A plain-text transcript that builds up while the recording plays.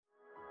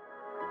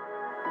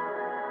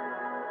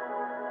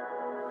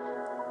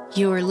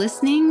You're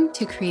listening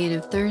to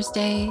Creative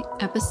Thursday,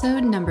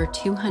 episode number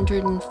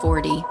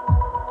 240.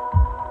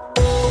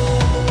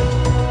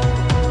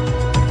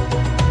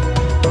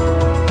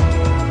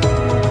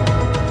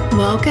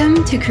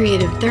 Welcome to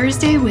Creative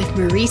Thursday with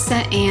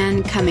Marisa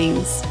Ann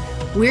Cummings.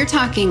 We're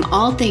talking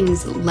all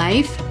things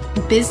life,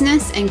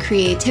 business, and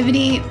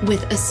creativity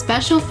with a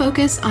special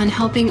focus on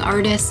helping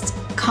artists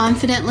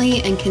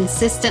confidently and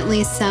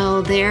consistently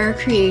sell their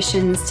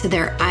creations to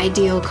their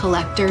ideal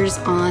collectors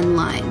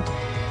online.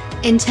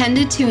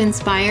 Intended to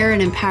inspire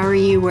and empower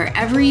you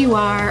wherever you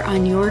are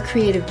on your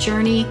creative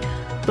journey,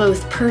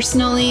 both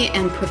personally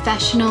and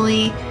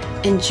professionally.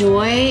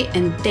 Enjoy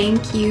and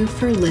thank you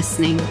for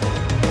listening.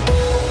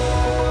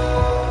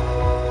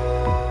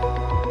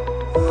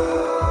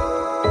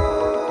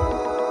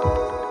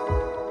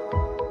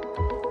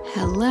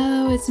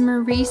 Hello, it's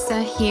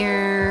Marisa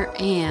here,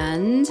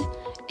 and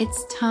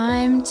it's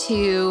time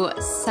to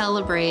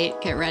celebrate.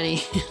 Get ready,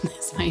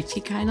 this might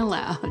be kind of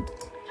loud.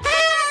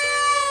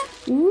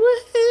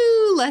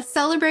 Woohoo! Let's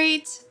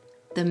celebrate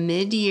the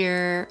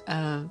mid-year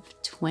of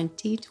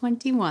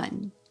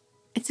 2021.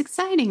 It's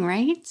exciting,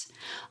 right?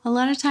 A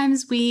lot of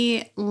times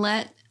we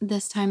let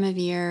this time of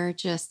year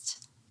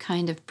just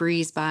kind of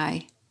breeze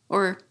by,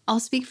 or I'll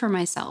speak for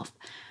myself.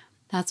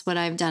 That's what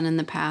I've done in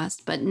the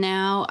past, but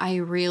now I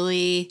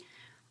really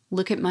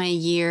look at my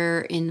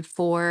year in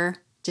 4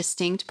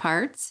 distinct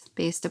parts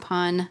based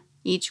upon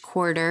each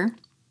quarter,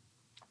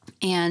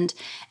 and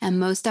am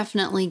most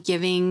definitely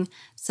giving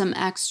some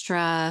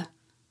extra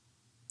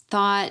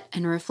thought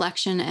and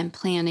reflection and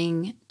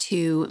planning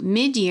to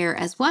mid-year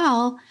as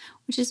well,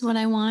 which is what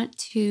I want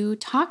to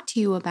talk to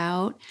you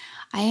about.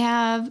 I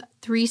have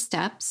 3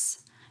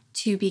 steps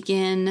to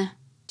begin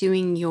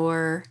doing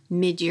your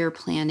mid-year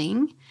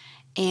planning.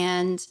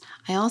 And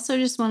I also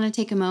just want to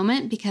take a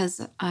moment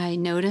because I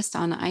noticed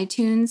on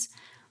iTunes,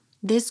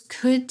 this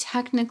could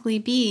technically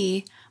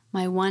be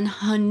my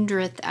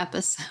 100th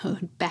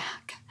episode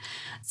back.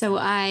 So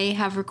I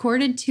have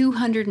recorded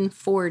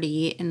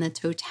 240 in the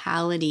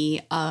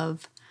totality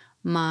of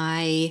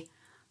my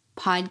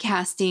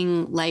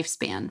podcasting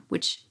lifespan,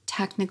 which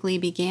technically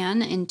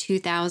began in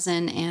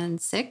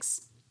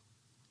 2006.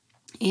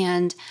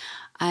 And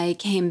I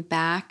came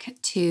back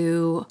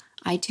to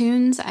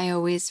iTunes. I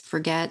always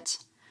forget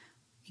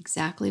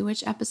exactly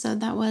which episode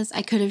that was.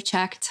 I could have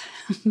checked,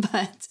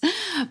 but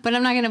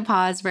I'm not going to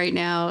pause right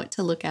now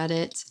to look at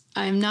it.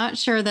 I'm not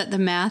sure that the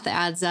math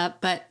adds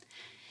up, but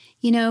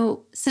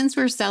since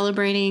we're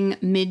celebrating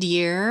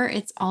mid-year,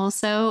 it's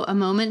also a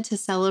moment to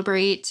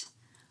celebrate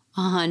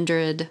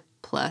 100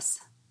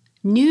 plus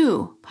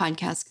new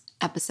podcast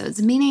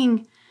episodes,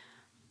 meaning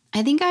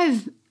I think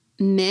I've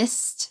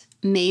missed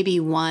maybe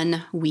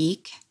 1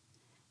 week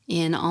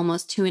in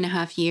almost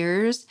 2.5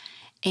 years.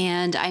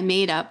 And I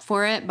made up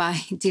for it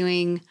by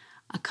doing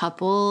a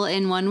couple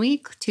in 1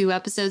 week, 2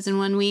 episodes in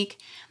 1 week.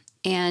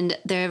 And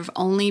there have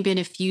only been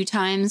a few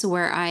times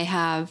where I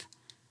have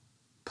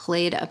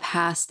played a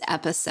past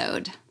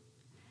episode,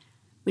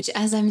 which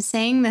as I'm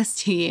saying this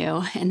to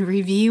you and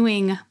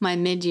reviewing my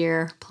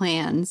mid-year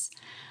plans,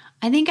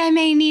 I think I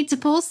may need to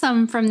pull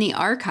some from the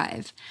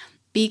archive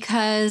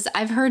because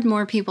I've heard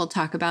more people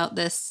talk about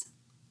this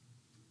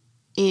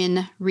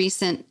in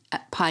recent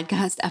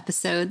podcast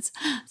episodes.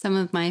 Some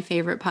of my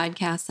favorite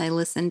podcasts I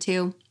listen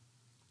to.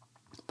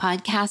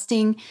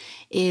 Podcasting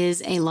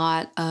is a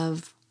lot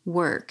of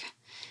work.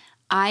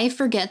 I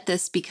forget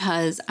this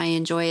because I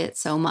enjoy it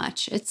so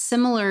much. It's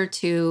similar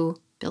to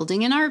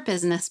building an art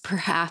business,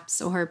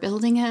 perhaps, or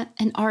building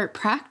an art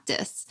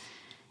practice.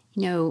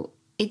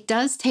 It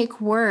does take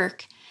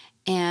work,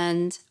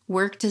 and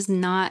work does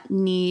not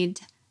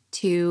need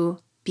to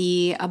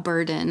be a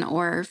burden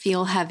or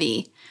feel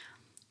heavy.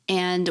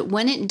 And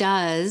when it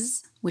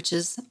does, which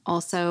is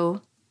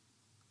also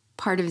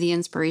part of the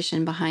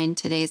inspiration behind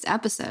today's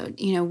episode,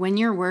 when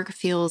your work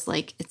feels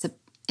like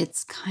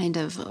it's kind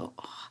of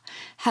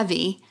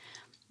heavy,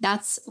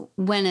 that's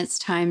when it's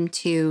time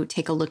to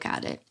take a look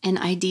at it. And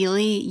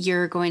ideally,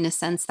 you're going to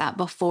sense that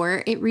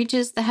before it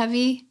reaches the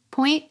heavy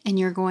point, and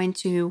you're going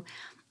to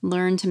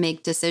learn to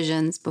make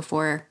decisions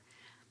before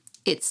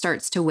it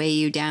starts to weigh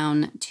you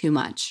down too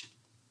much.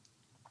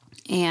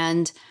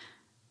 And,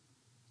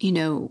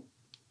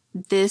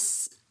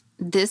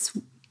 this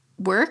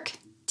work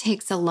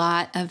takes a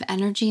lot of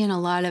energy and a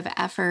lot of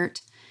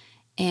effort,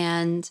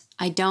 and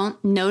I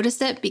don't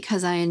notice it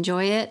because I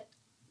enjoy it.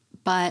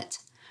 But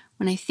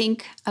when I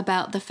think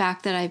about the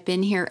fact that I've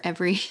been here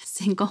every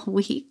single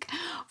week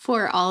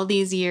for all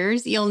these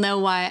years, you'll know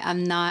why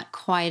I'm not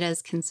quite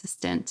as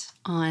consistent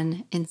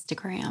on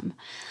Instagram.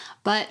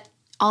 But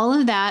all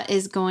of that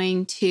is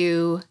going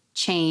to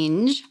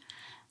change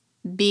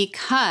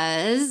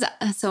because,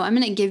 so I'm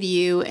going to give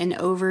you an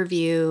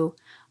overview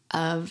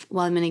of,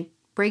 I'm going to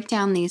break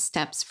down these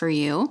steps for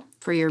you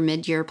for your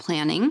mid-year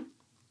planning.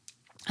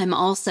 I'm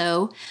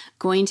also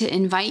going to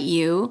invite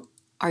you.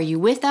 Are you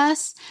with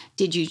us?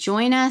 Did you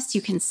join us?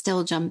 You can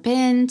still jump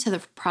in to the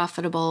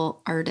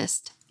Profitable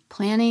Artist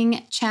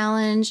Planning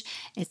Challenge.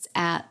 It's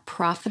at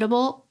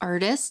Profitable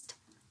Artist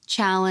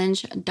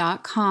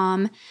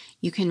artfulchallenge.com.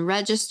 You can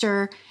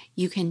register,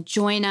 you can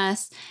join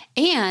us.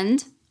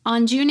 And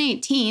on June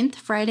 18th,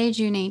 Friday,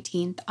 June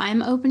 18th,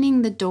 I'm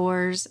opening the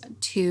doors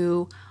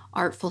to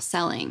Artful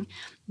Selling.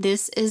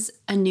 This is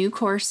a new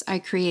course I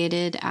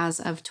created as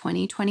of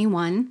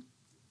 2021,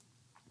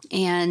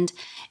 and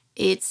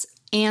it's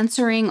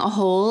answering a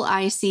hole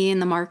I see in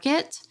the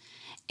market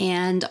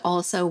and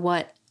also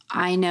what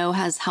I know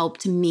has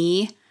helped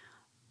me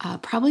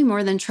probably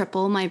more than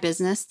triple my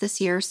business this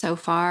year so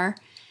far.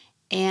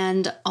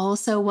 And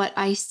also what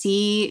I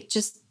see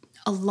just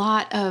a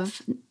lot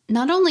of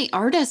not only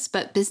artists,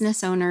 but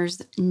business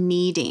owners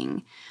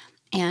needing.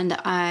 And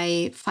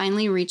I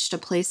finally reached a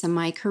place in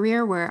my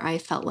career where I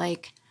felt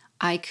like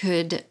I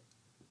could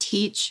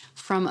teach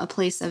from a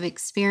place of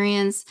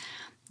experience,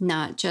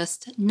 not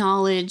just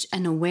knowledge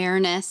and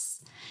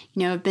awareness.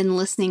 You know, I've been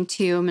listening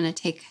to, I'm going to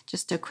take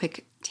just a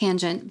quick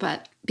tangent,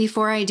 but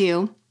before I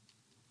do,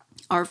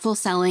 Artful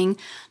Selling,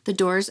 the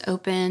doors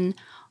open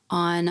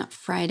on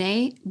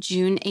Friday,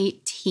 June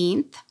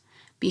 18th.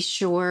 Be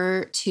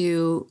sure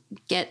to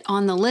get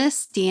on the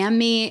list. DM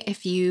me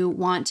if you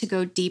want to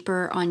go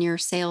deeper on your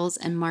sales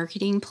and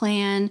marketing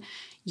plan,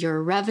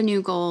 your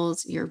revenue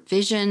goals, your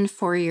vision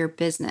for your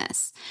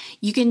business.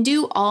 You can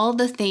do all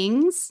the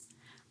things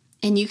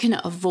and you can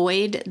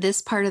avoid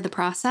this part of the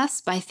process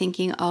by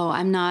thinking, oh,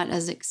 I'm not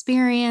as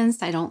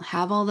experienced. I don't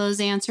have all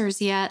those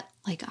answers yet,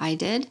 like I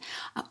did.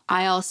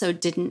 I also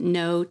didn't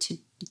know to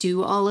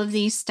do all of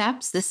these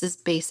steps. This is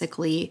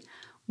basically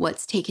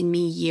what's taken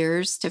me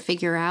years to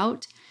figure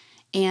out.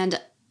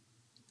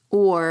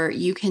 Or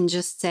you can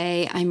just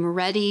say, I'm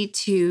ready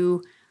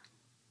to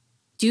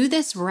do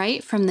this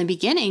right from the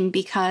beginning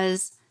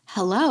because,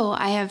 hello,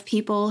 I have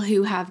people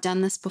who have done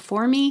this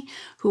before me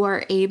who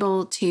are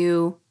able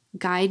to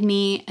guide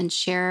me and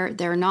share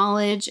their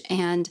knowledge,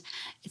 and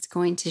it's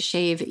going to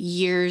shave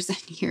years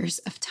and years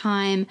of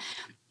time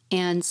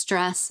and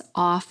stress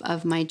off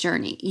of my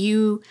journey.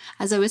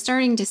 As I was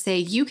starting to say,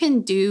 you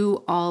can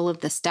do all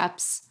of the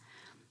steps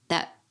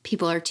that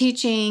people are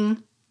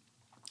teaching,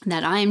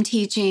 that I'm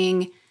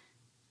teaching,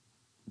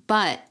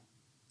 but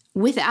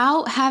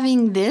without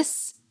having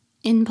this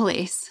in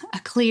place, a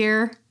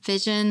clear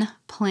vision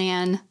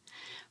plan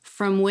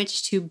from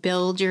which to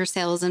build your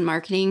sales and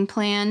marketing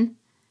plan,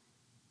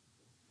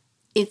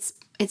 it's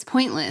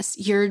pointless.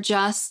 You're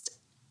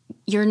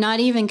not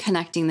even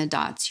connecting the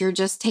dots. You're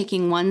just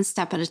taking one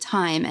step at a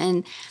time.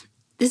 And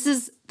this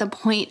is the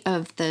point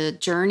of the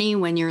journey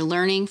when you're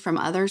learning from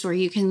others, where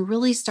you can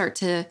really start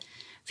to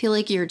feel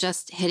like you're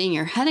just hitting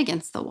your head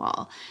against the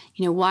wall.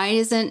 You know, why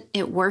isn't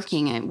it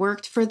working? It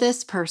worked for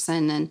this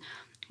person, and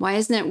why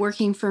isn't it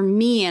working for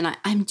me? And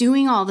I'm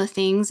doing all the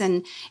things,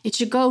 and it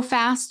should go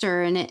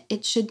faster, and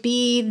it should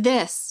be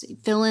this,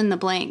 fill in the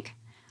blank.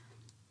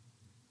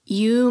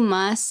 You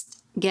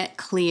must get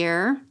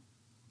clear,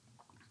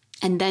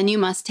 and then you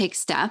must take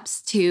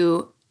steps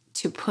to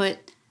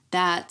put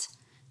that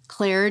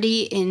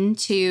clarity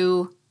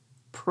into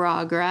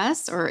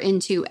progress or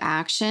into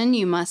action.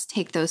 You must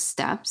take those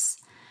steps,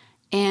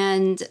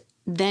 and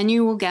then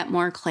you will get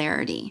more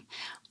clarity.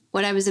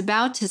 What I was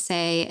about to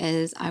say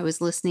is I was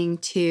listening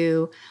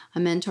to a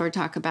mentor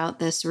talk about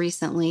this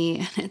recently,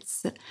 and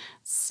it's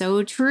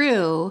so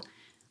true.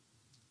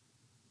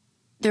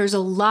 There's a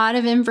lot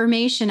of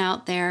information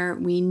out there.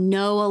 We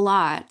know a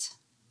lot.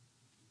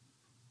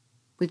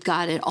 We've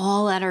got it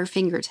all at our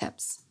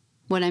fingertips.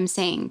 What I'm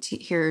saying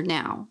here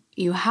now,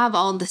 you have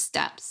all the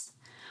steps.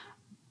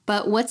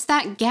 But what's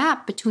that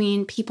gap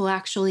between people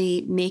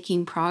actually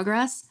making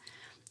progress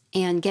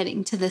and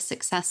getting to the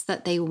success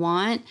that they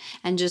want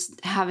and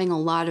just having a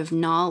lot of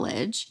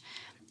knowledge?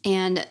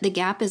 And the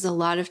gap is a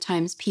lot of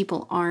times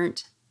people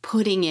aren't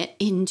putting it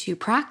into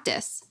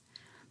practice.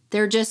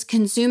 They're just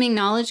consuming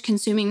knowledge,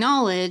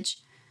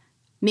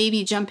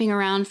 maybe jumping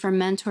around from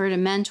mentor to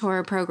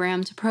mentor,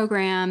 program to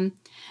program,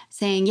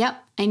 saying,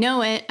 yep, I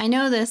know it, I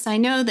know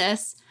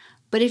this.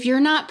 But if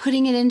you're not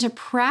putting it into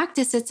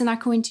practice, it's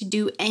not going to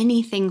do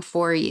anything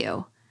for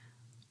you.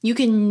 You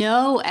can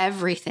know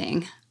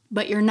everything,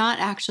 but you're not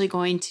actually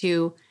going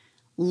to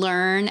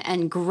learn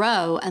and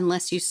grow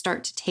unless you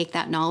start to take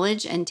that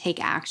knowledge and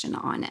take action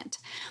on it.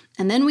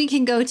 And then we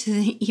can go to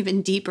the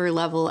even deeper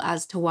level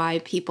as to why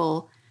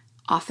people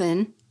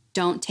often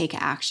don't take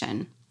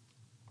action.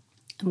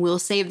 We'll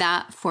save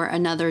that for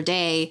another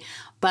day,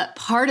 but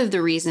part of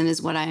the reason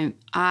is what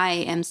I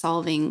am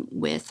solving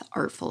with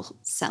Artful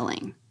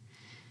Selling.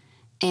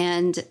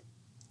 And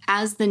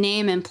as the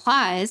name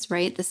implies,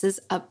 right, this is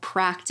a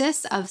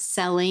practice of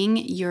selling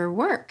your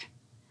work.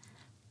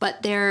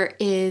 But there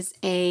is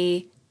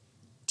a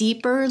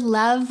deeper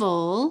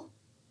level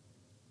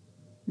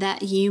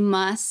that you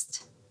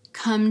must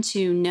come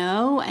to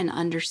know and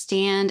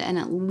understand and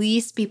at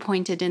least be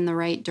pointed in the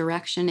right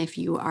direction if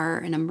you are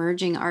an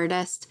emerging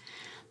artist,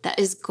 that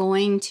is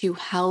going to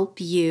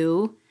help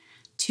you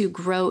to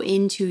grow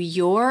into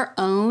your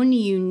own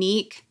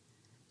unique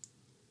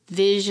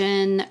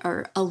vision,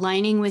 or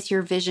aligning with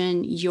your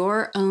vision,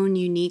 your own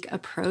unique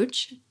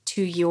approach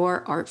to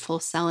your artful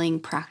selling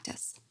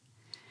practice.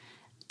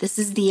 This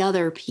is the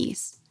other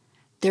piece.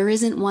 There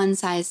isn't one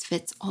size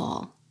fits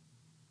all.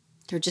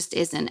 There just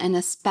isn't, and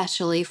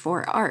especially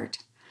for art.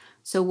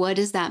 So what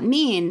does that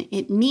mean?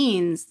 It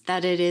means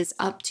that it is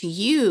up to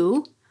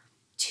you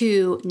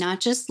to not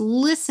just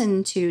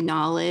listen to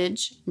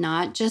knowledge,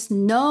 not just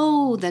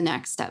know the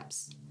next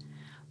steps,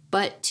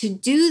 but to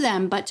do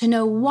them, but to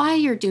know why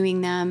you're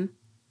doing them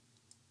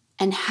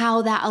and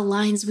how that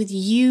aligns with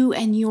you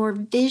and your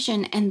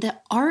vision and the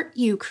art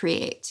you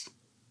create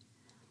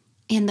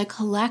and the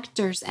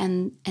collectors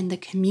and the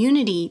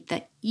community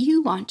that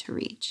you want to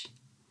reach.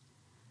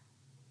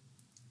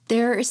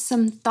 There is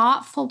some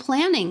thoughtful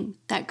planning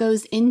that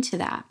goes into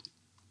that.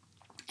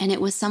 And it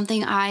was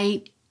something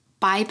I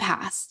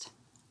bypassed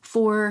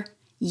for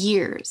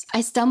years.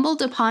 I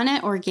stumbled upon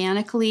it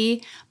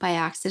organically by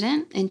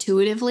accident,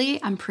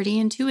 intuitively. I'm pretty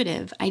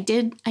intuitive. I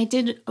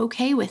did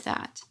okay with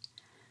that.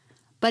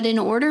 But in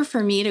order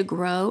for me to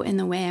grow in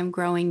the way I'm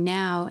growing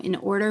now, in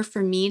order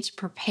for me to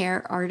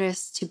prepare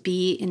artists to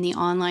be in the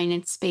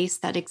online space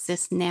that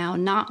exists now,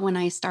 not when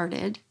I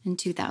started in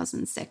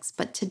 2006,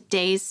 but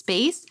today's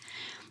space,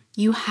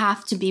 you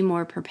have to be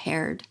more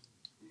prepared.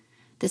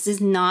 This is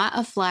not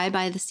a fly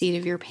by the seat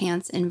of your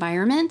pants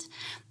environment.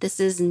 This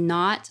is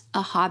not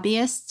a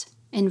hobbyist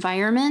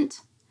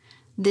environment.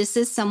 This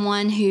is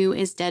someone who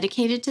is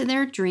dedicated to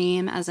their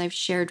dream, as I've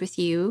shared with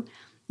you.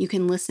 You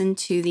can listen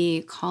to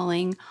the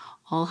Calling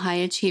All High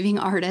Achieving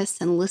Artists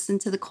and listen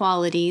to the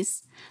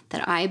qualities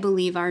that I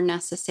believe are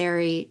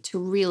necessary to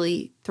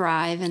really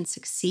thrive and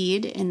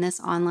succeed in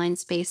this online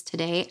space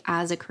today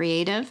as a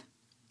creative.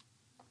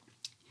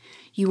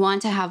 You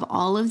want to have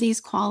all of these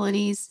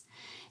qualities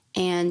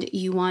and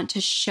you want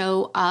to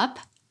show up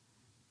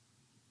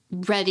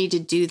ready to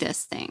do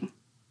this thing.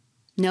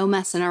 No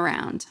messing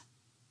around.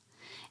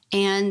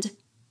 And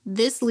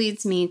this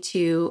leads me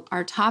to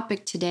our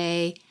topic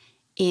today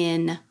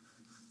in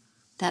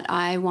that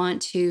I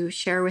want to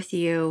share with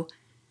you.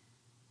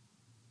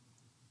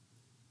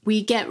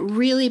 We get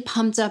really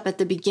pumped up at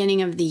the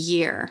beginning of the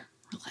year.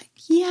 We're like,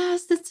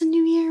 yes, it's a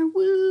new year.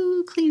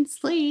 Woo, clean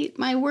slate,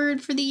 my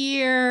word for the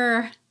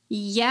year.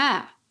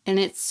 Yeah. And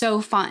it's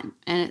so fun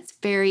and it's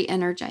very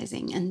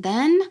energizing. And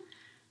then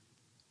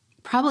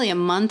probably a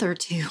month or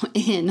two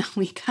in,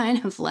 we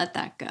kind of let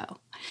that go.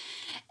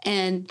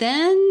 And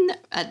then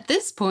at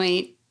this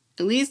point,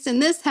 at least in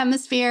this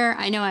hemisphere,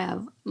 I know I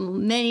have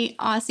many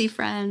Aussie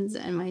friends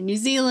and my New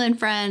Zealand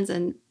friends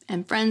and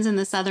friends in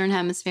the Southern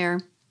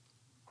Hemisphere.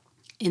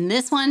 In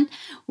this one,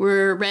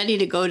 we're ready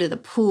to go to the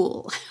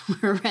pool.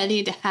 We're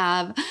ready to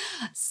have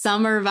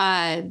summer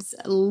vibes,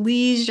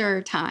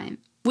 leisure time,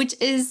 which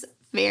is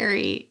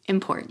very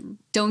important.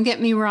 Don't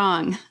get me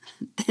wrong.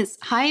 This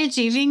high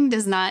achieving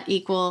does not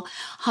equal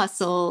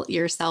hustle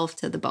yourself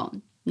to the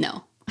bone.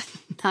 No,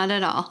 not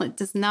at all. It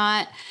does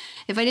not.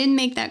 If I didn't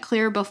make that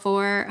clear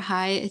before,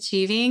 high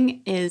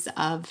achieving is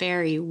a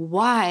very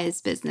wise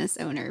business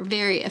owner,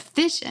 very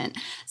efficient,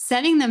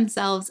 setting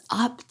themselves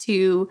up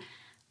to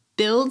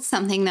build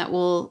something that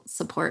will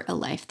support a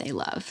life they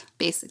love,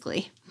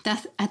 basically.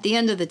 That's at the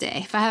end of the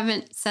day. If I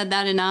haven't said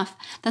that enough,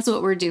 that's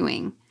what we're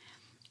doing.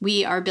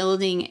 We are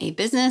building a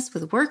business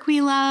with work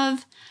we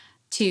love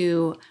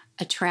to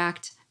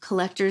attract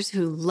collectors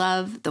who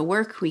love the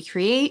work we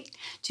create,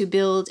 to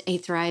build a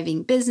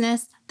thriving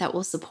business that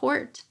will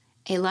support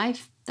a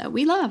life that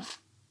we love.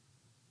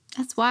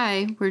 That's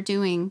why we're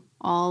doing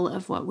all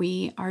of what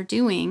we are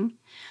doing.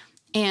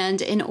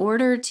 And in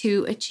order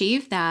to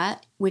achieve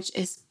that, which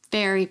is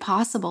very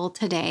possible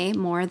today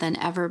more than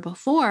ever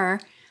before,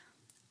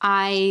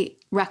 I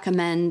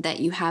recommend that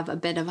you have a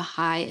bit of a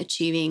high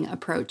achieving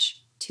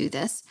approach to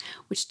this,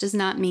 which does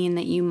not mean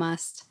that you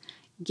must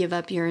give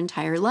up your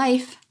entire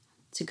life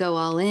to go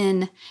all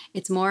in.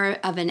 It's more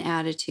of an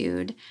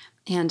attitude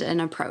and an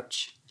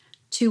approach,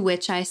 to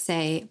which I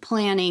say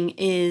planning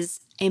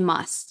is a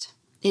must.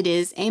 It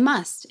is a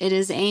must. It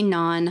is a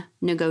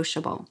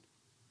non-negotiable.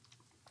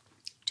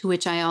 To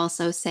which I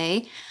also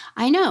say,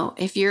 I know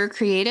if you're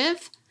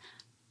creative,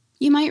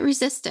 you might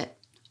resist it.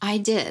 I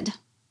did.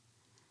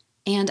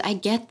 And I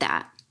get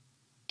that.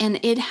 And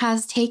it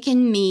has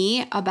taken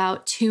me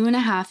about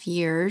 2.5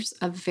 years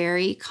of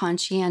very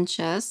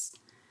conscientious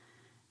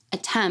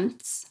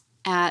attempts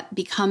at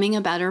becoming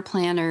a better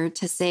planner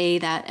to say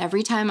that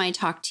every time I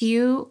talk to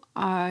you,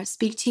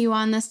 speak to you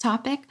on this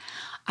topic,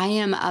 I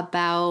am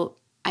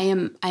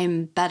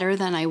better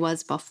than I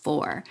was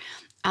before.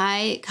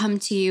 I come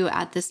to you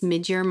at this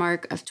mid-year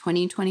mark of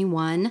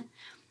 2021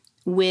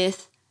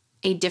 with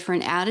a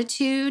different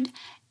attitude,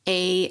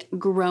 a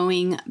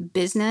growing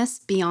business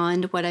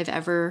beyond what I've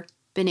ever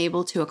been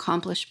able to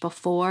accomplish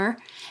before,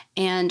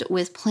 and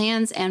with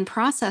plans and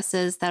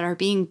processes that are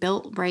being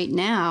built right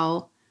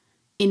now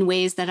in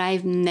ways that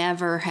I've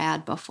never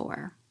had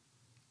before.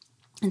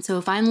 And so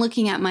if I'm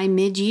looking at my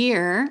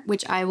mid-year,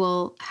 which I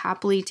will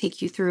happily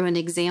take you through an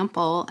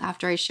example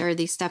after I share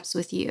these steps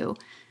with you,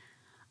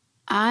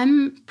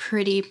 I'm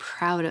pretty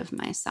proud of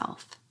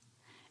myself.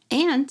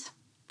 And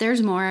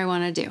there's more I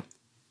want to do.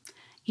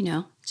 You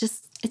know,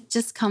 it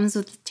just comes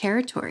with the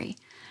territory.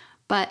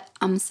 but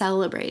I'm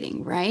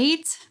celebrating,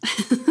 right?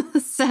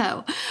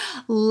 So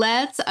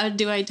let's,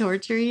 do I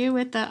torture you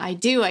with the, I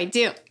do.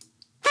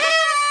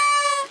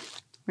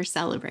 We're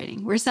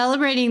celebrating. We're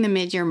celebrating the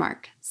mid-year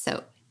mark.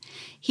 So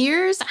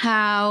here's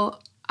how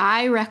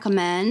I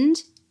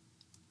recommend.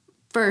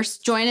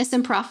 First, join us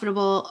in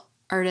Profitable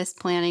Artist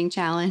Planning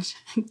Challenge.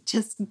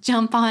 Just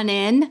jump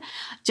in,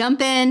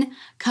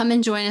 come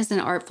and join us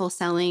in Artful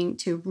Selling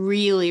to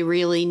really,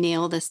 really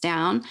nail this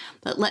down.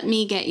 But let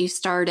me get you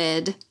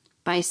started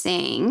by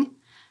saying,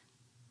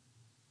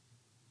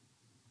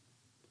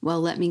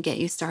 let me get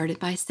you started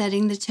by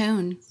setting the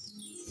tone.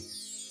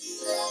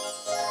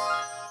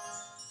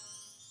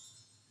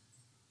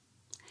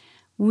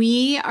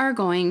 We are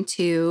going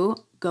to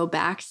go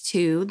back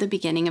to the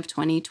beginning of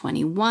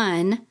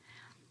 2021.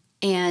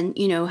 And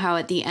you know how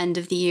at the end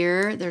of the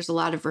year, there's a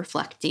lot of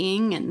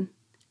reflecting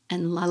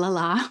and la la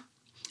la.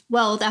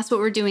 Well, that's what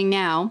we're doing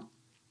now.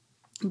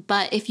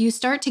 But if you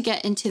start to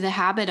get into the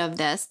habit of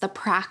this, the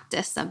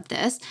practice of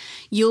this,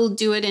 you'll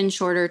do it in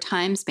shorter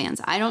time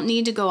spans. I don't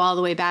need to go all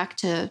the way back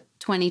to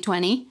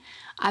 2020.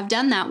 I've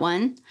done that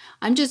one.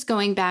 I'm just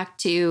going back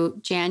to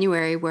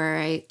January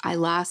where I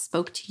last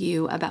spoke to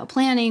you about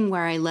planning,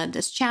 where I led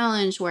this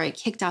challenge, where I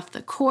kicked off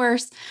the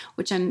course,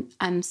 which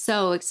I'm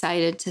so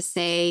excited to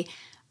say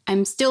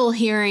I'm still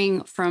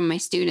hearing from my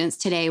students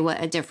today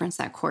what a difference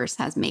that course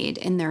has made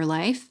in their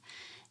life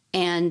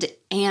and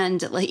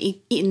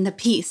like in the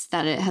peace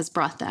that it has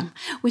brought them,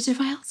 which if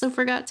I also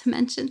forgot to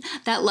mention,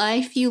 that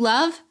life you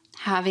love,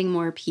 having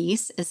more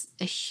peace is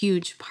a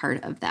huge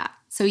part of that.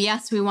 So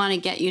yes, we want to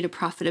get you to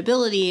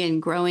profitability and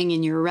growing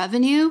in your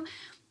revenue,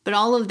 but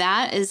all of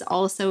that is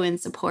also in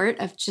support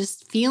of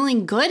just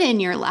feeling good in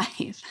your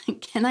life.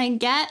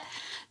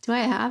 Do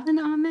I have an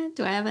amen?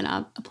 Do I have an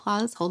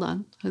applause? Hold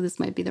on. Oh, this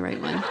might be the right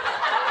one.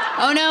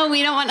 Oh no,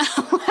 we don't want to.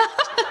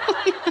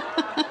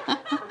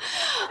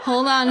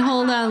 Hold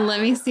on.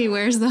 Let me see.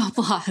 Where's the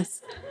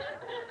applause?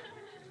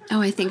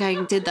 Oh, I think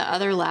I did the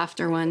other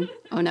laughter one.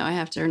 Oh no, I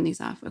have to turn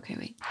these off. Okay,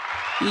 wait.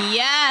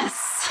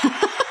 Yes.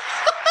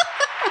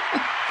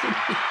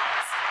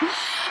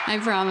 I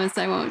promise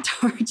I won't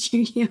torture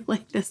you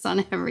like this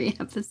on every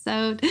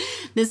episode.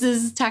 This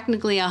is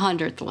technically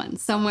 100th one,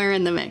 somewhere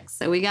in the mix.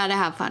 So we got to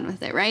have fun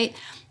with it, right?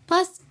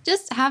 Plus,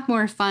 just have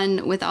more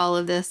fun with all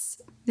of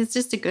this. It's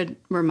just a good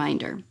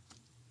reminder.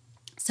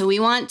 So we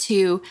want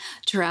to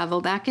travel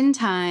back in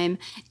time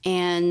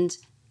and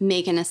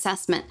make an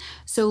assessment.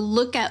 So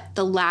look at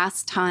the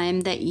last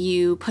time that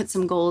you put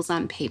some goals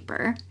on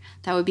paper.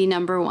 That would be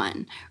number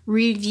one.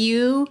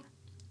 Review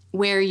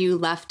where you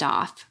left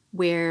off,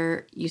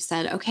 where you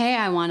said, okay,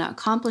 I want to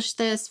accomplish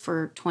this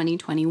for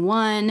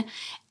 2021,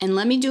 and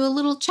let me do a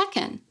little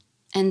check-in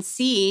and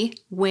see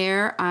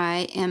where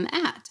I am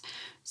at.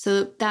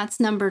 So that's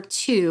number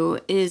two,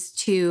 is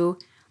to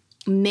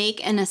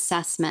make an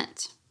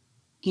assessment.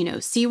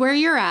 See where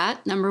you're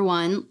at. Number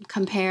one,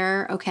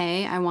 compare,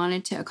 okay, I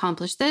wanted to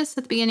accomplish this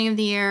at the beginning of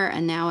the year,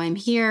 and now I'm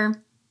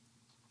here.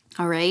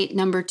 All right.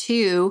 Number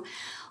two,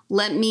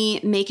 let me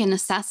make an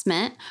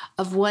assessment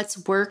of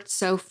what's worked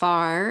so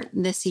far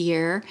this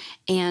year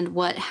and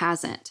what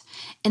hasn't.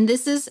 And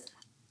this is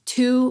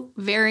two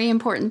very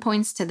important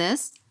points to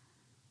this.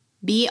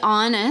 Be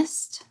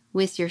honest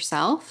with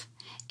yourself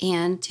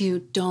and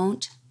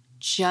don't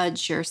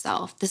judge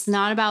yourself. This is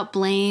not about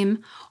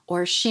blame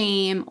or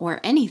shame or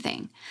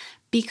anything,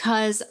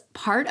 because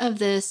part of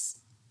this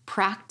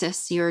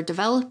practice you're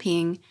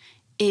developing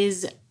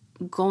is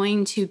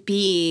going to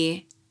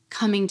be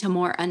coming to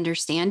more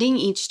understanding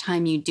each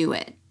time you do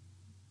it.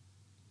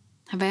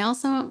 Have I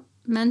also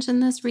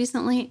mentioned this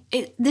recently?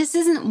 This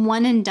isn't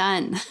one and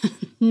done.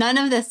 None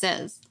of this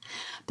is.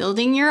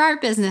 Building your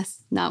art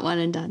business, not one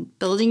and done.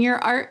 Building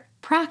your art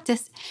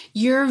practice,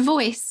 your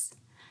voice,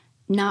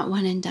 not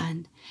one and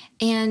done.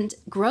 And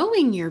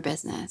growing your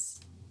business,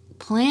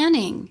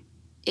 planning,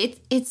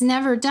 it's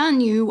never done.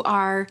 You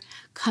are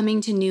coming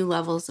to new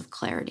levels of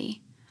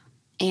clarity.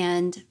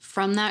 And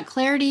from that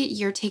clarity,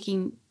 you're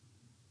going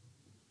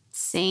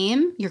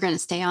to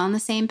stay on the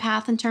same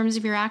path in terms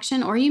of your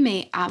action, or you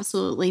may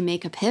absolutely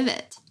make a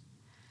pivot.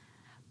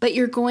 But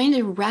you're going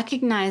to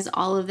recognize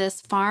all of this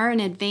far in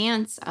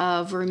advance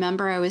of,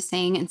 remember I was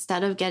saying,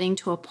 instead of getting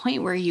to a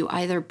point where you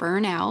either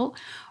burn out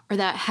or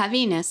that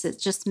heaviness, it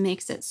just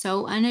makes it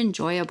so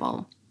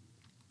unenjoyable.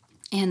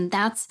 And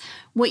that's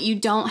what you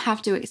don't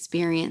have to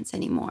experience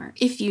anymore.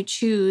 If you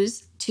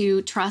choose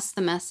to trust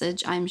the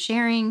message I'm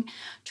sharing,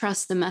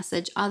 trust the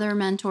message other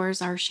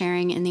mentors are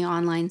sharing in the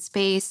online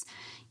space.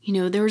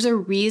 There's a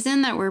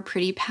reason that we're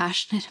pretty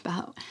passionate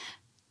about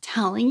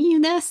telling you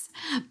this,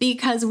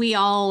 because we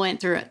all went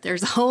through it.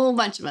 There's a whole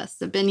bunch of us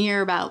that have been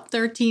here about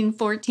 13,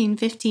 14,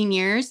 15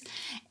 years.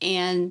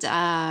 And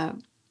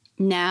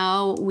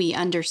now we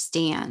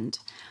understand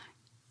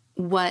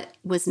what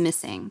was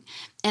missing.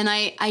 And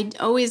I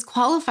always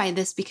qualify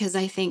this because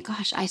I think,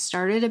 gosh, I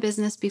started a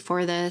business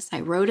before this.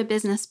 I wrote a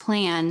business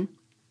plan.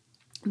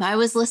 But I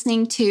was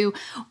listening to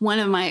one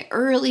of my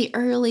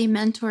early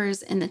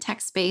mentors in the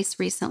tech space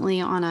recently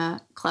on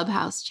a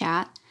Clubhouse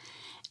chat.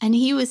 And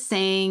he was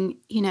saying,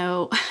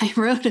 I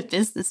wrote a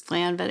business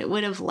plan, but it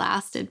would have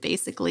lasted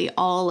basically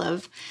all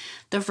of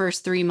the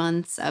first 3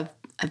 months of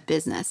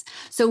business.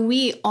 So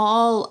we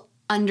all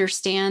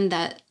understand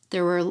that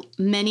there were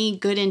many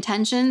good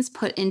intentions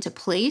put into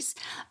place.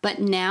 But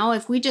now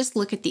if we just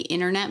look at the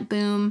internet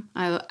boom,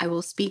 I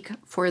will speak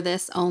for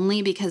this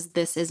only because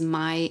this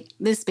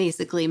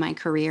basically my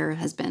career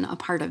has been a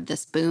part of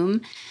this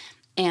boom.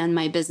 And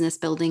my business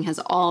building has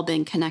all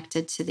been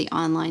connected to the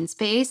online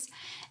space.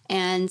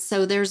 And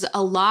so there's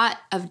a lot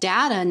of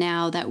data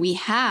now that we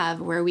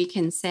have where we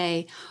can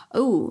say,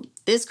 oh,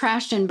 this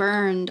crashed and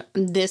burned.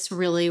 This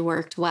really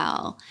worked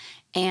well.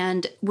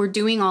 And we're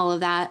doing all of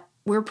that.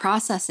 We're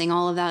processing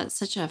all of that at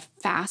such a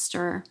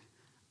faster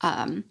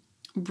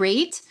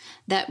rate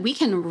that we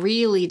can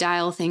really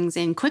dial things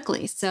in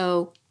quickly.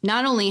 So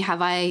not only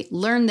have I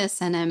learned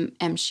this and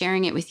am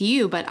sharing it with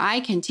you, but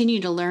I continue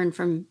to learn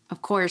from,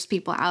 of course,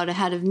 people out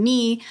ahead of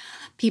me,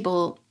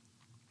 people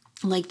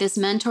like this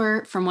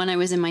mentor from when I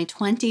was in my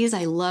 20s.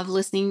 I love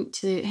listening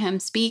to him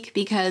speak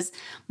because,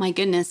 my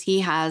goodness, he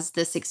has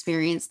this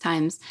experience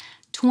times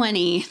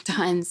 20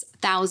 times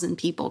 1,000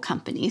 people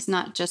companies,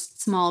 not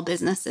just small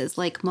businesses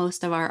like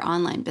most of our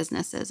online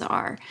businesses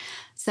are.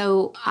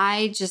 So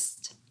I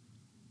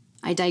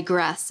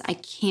digress. I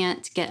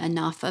can't get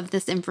enough of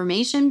this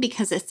information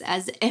because it's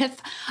as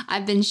if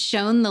I've been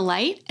shown the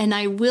light. And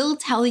I will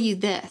tell you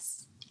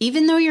this,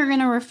 even though you're going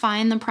to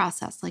refine the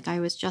process, like I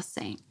was just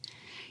saying,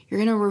 you're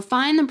going to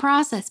refine the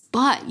process,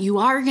 but you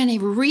are going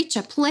to reach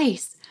a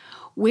place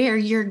where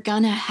you're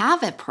going to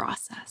have a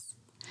process,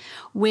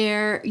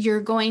 where you're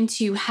going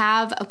to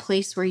have a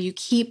place where you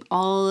keep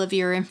all of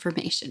your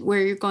information, where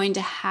you're going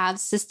to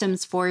have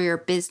systems for your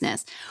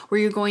business,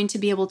 where you're going to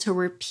be able to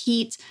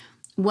repeat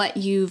what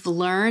you've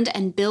learned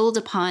and build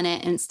upon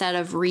it instead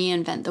of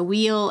reinvent the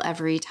wheel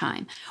every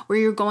time, where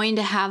you're going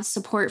to have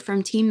support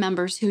from team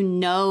members who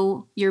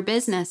know your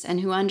business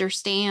and who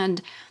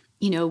understand,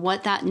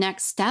 what that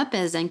next step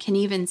is and can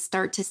even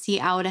start to see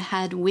out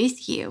ahead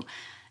with you.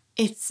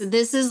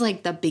 This is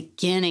like the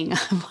beginning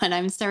of what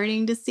I'm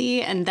starting to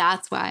see. And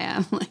that's why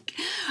I'm like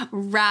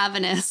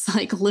ravenous,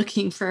 like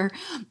looking for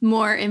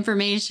more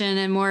information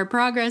and more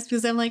progress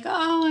because I'm like,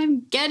 oh,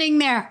 I'm getting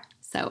there.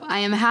 So I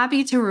am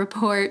happy to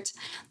report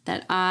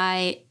that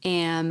I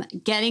am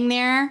getting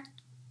there.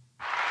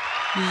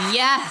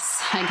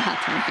 Yes, I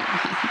got the right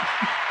one.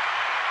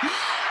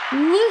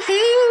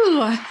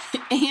 Woohoo!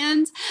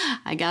 And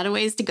I got a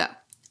ways to go.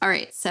 All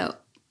right. So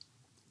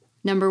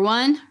number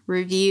 1,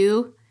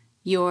 review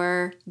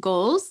your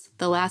goals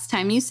the last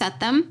time you set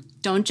them.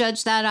 Don't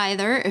judge that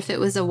either if it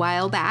was a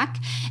while back.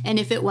 And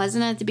if it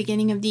wasn't at the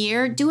beginning of the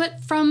year, do it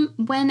from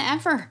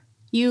whenever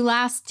you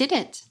last did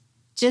it.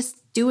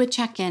 Just do a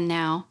check-in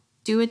now.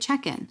 Do a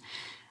check-in.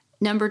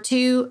 Number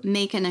 2,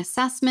 make an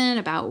assessment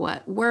about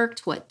what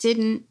worked, what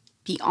didn't.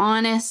 Be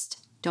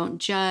honest. Don't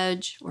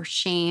judge or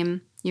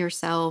shame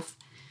yourself.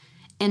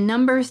 And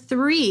number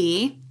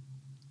 3,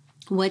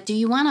 what do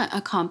you want to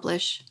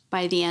accomplish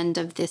by the end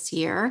of this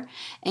year?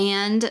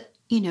 And,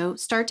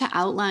 start to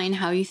outline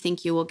how you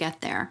think you will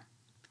get there.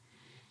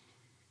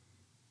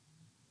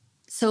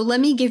 So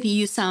let me give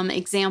you some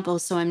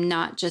examples so I'm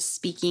not just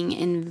speaking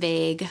in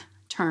vague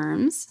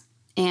terms.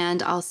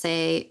 And I'll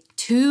say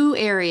 2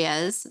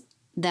 areas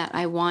that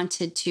I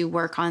wanted to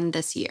work on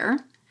this year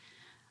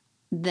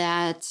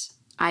that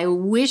I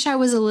wish I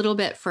was a little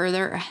bit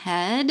further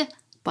ahead,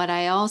 but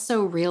I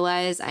also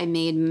realized I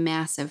made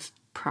massive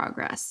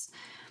progress.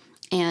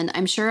 And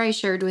I'm sure I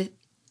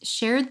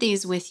shared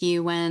these with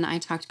you when I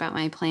talked about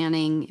my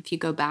planning. If you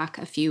go back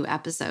a few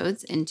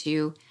episodes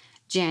into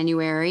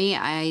January,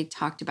 I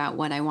talked about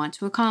what I want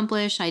to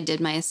accomplish. I did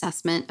my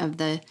assessment of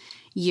the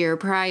year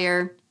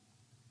prior.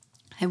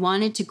 I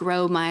wanted to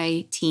grow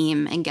my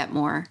team and get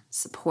more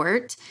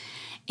support,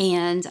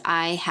 and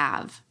I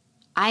have.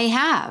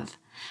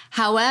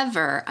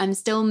 However, I'm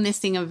still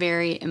missing a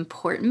very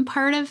important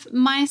part of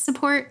my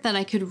support that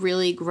I could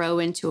really grow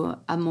into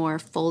a more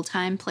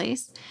full-time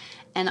place.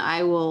 And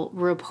I will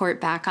report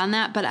back on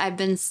that, but I've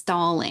been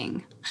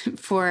stalling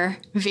for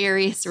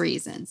various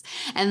reasons.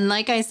 And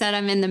like I said,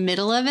 I'm in the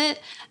middle of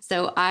it,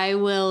 so I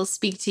will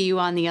speak to you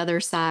on the other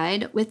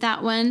side with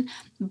that one.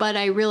 But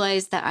I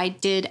realized that I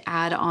did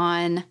add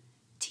on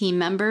team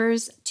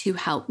members to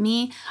help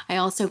me. I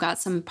also got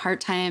some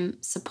part-time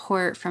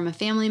support from a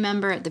family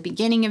member at the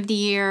beginning of the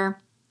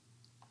year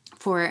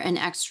for an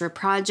extra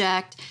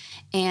project.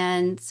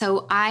 And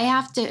so I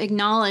have to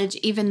acknowledge,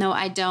 even though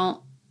I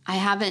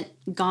haven't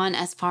gone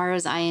as far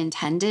as I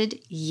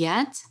intended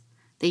yet.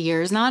 The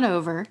year's not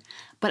over,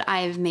 but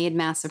I've made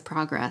massive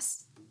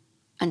progress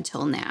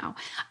until now.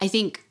 I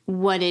think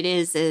what it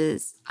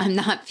is I'm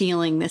not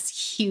feeling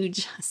this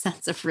huge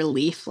sense of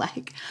relief,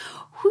 like,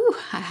 whew,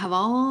 I have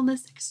all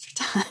this extra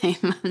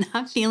time. I'm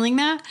not feeling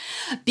that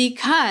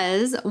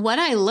because what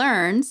I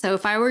learned, so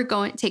if I were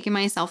taking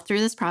myself through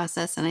this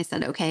process and I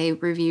said, okay,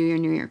 review your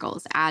New Year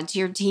goals, add to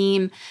your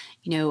team,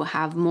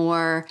 have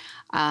more,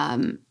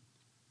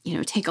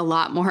 take a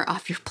lot more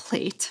off your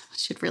plate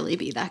should really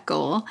be that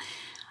goal.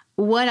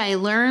 what I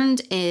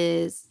learned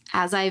is,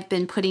 as I've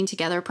been putting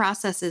together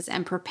processes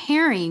and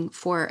preparing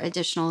for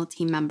additional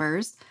team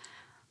members,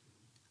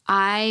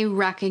 I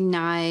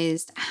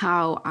recognized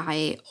how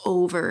I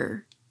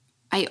overdo.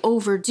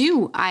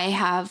 I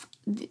have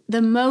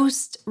the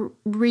most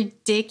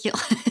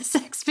ridiculous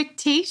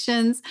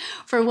expectations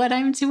for what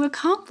I'm to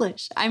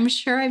accomplish. I'm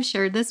sure I've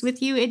shared this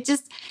with you.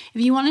 If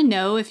you want to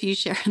know if you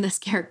share this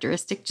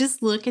characteristic,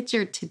 just look at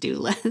your to-do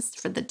list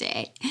for the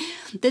day.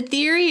 The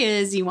theory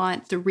is you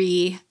want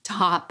 3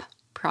 top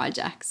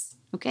projects,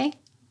 okay?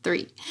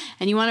 3.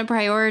 And you want to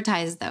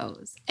prioritize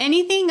those.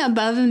 Anything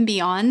above and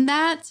beyond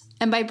that,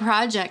 and by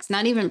projects,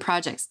 not even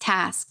projects,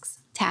 tasks.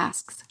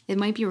 It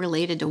might be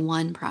related to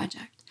one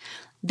project.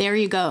 There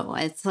you go.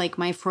 It's like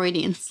my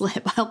Freudian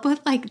slip. I'll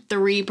put like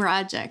 3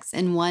 projects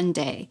in one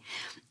day.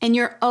 And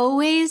you're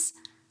always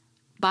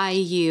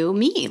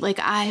me. Like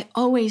I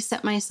always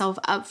set myself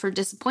up for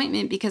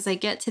disappointment because I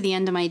get to the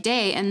end of my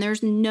day and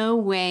there's no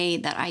way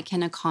that I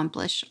can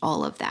accomplish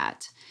all of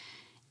that.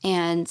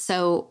 And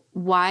so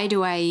why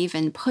do I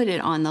even put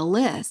it on the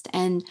list?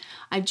 And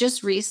I've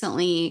just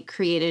recently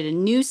created a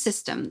new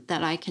system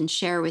that I can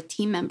share with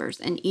team members,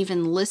 and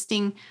even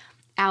listing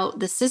out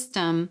the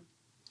system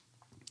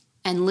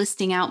and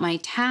listing out my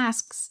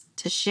tasks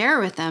to share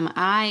with them.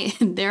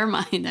 In their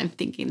mind, I'm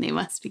thinking they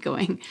must be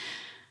going,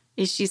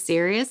 is she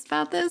serious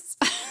about this?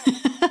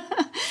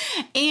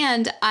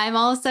 And I'm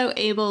also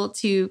able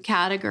to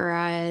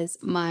categorize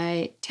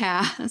my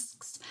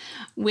tasks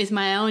with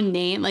my own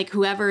name, like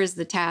whoever is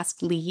the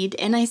task lead.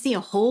 And I see a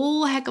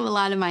whole heck of a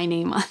lot of my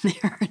name on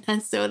there.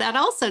 And so that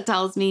also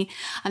tells me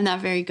I'm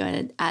not very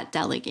good at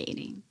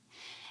delegating.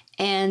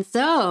 And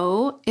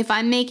so if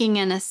I'm making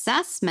an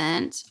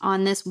assessment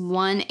on this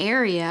one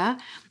area,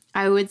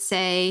 I would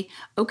say,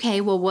 okay,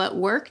 well, what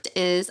worked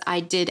is I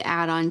did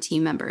add on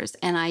team members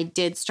and I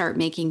did start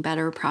making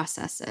better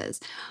processes.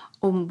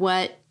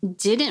 What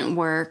didn't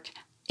work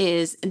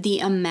is the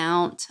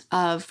amount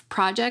of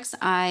projects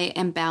I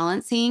am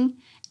balancing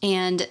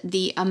and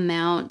the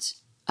amount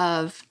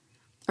of,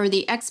 or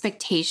the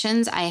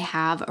expectations I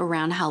have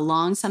around how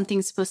long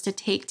something's supposed to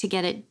take to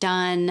get it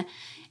done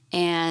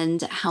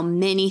and how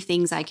many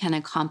things I can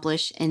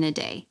accomplish in a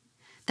day.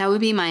 That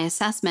would be my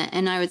assessment.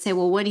 And I would say,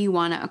 well, what do you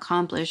want to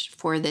accomplish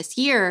for this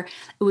year?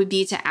 It would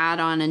be to add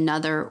on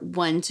another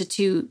 1 to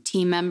 2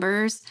 team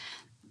members,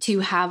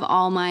 to have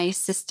all my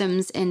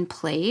systems in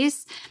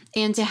place,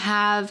 and to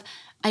have,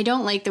 I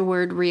don't like the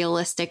word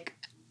realistic,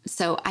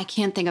 so I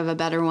can't think of a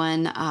better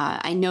one.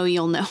 I know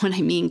you'll know what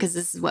I mean because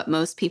this is what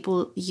most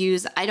people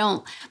use. I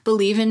don't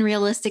believe in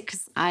realistic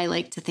because I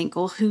like to think,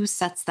 well, who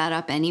sets that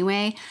up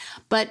anyway?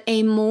 But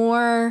a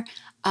more,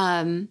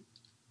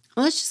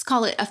 let's just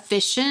call it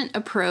efficient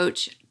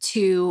approach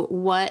to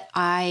what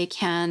I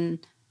can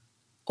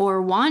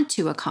or want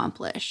to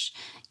accomplish,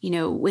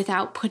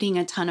 without putting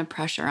a ton of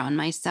pressure on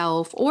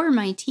myself or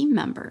my team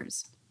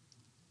members.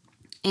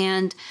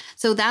 And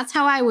so that's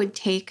how I would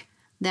take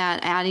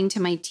that, adding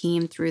to my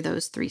team through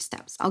those 3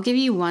 steps. I'll give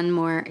you one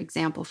more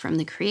example from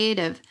the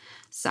creative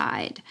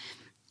side,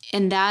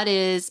 and that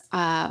is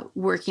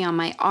working on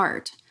my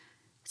art.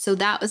 So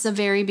that was a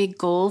very big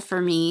goal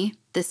for me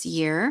this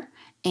year.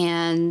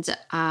 And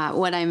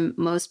what I'm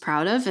most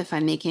proud of, if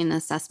I'm making an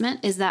assessment,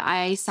 is that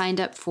I signed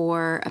up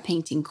for a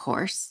painting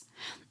course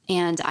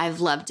and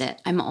I've loved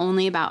it. I'm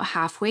only about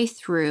halfway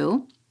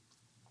through,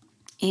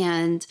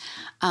 and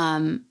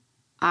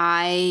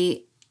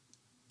I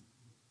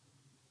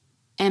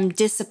am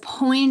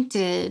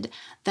disappointed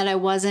that I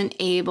wasn't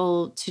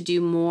able to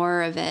do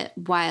more of it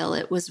while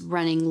it was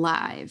running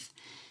live.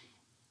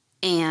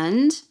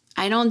 And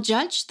I don't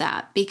judge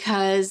that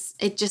because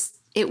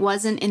it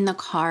wasn't in the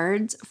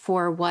cards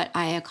for what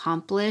I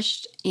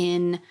accomplished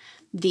in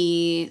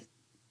the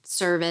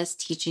service,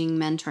 teaching,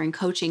 mentoring,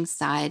 coaching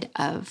side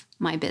of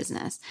my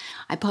business.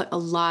 I put a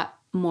lot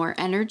more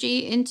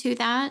energy into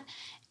that.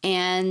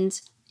 And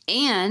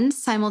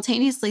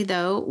simultaneously,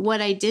 though, what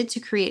I did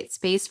to create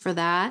space for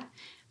that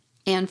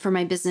and for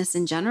my business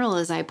in general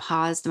is I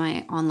paused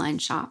my online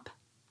shop.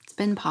 It's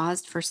been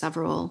paused for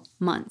several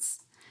months.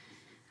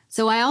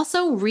 So I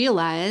also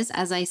realize,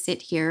 as I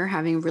sit here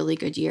having a really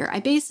good year, I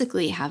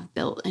basically have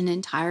built an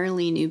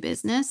entirely new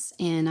business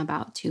in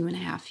about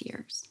 2.5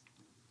 years.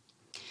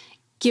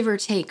 Give or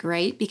take,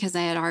 right? Because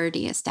I had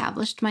already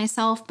established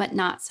myself, but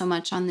not so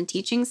much on the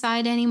teaching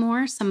side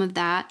anymore. Some of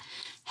that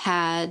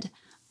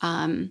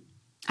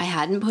I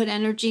hadn't put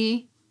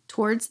energy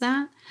towards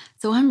that.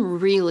 So I'm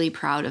really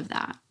proud of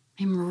that.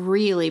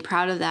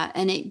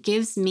 And it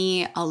gives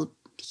me a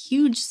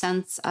huge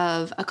sense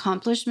of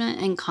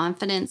accomplishment and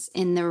confidence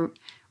in the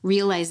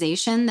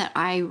realization that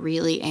I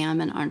really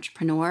am an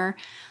entrepreneur.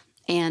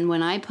 And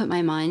when I put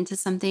my mind to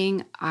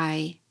something,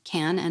 I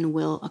can and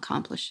will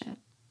accomplish it.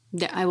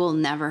 I will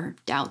never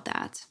doubt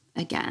that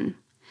again.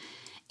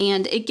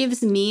 And it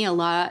gives me a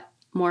lot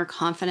more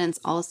confidence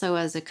also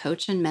as a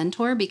coach and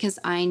mentor because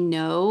I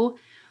know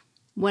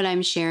what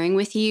I'm sharing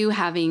with you,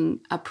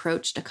 having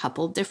approached a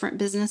couple different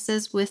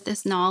businesses with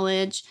this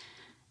knowledge.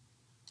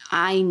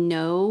 I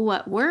know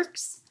what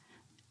works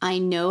I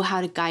know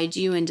how to guide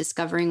you in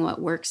discovering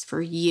what works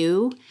for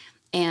you.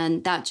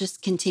 And that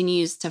just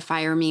continues to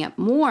fire me up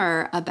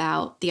more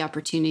about the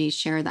opportunity to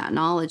share that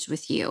knowledge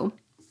with you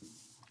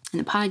in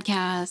the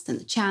podcast and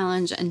the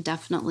challenge, and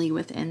definitely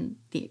within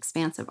the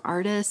Expansive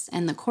Artist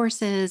and the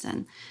courses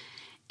and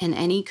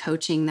any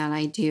coaching that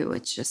I do.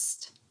 It's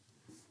just,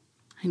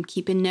 I'm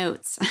keeping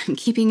notes. I'm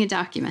keeping a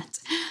document.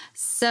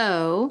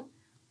 So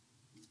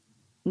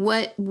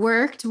what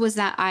worked was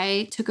that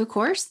I took a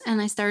course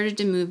and I started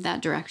to move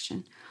that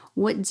direction.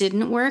 What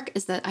didn't work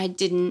is that I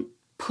didn't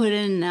put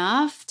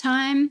enough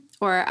time,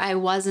 or I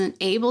wasn't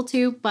able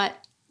to.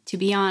 But to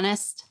be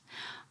honest,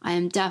 I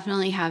am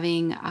definitely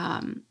having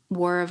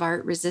war of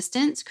art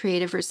resistance,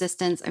 creative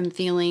resistance. I'm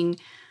feeling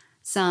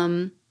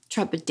some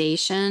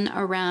trepidation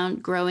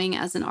around growing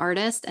as an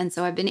artist. And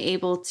so I've been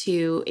able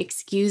to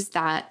excuse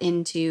that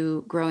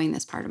into growing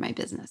this part of my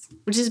business,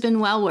 which has been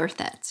well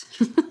worth it.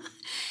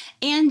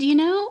 And,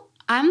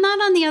 I'm not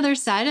on the other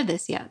side of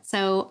this yet.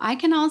 So I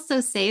can also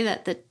say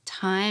that the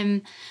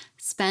time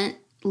spent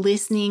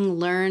listening,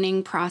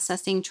 learning,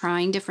 processing,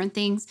 trying different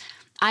things,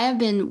 I have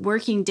been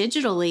working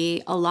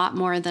digitally a lot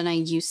more than I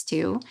used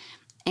to.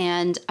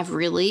 And I've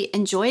really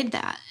enjoyed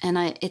that. And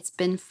it's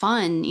been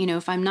fun.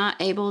 If I'm not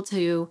able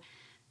to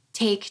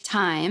take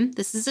time,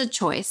 this is a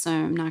choice. So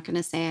I'm not going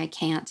to say I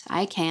can't.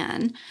 I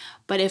can.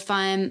 But if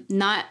I'm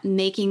not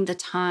making the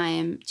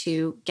time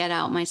to get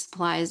out my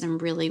supplies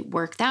and really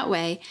work that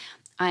way,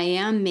 I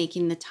am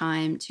making the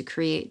time to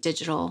create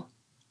digital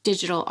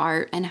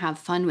art and have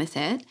fun with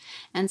it.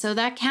 And so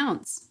that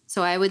counts.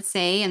 So I would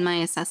say in my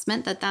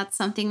assessment that that's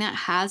something that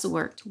has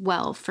worked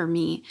well for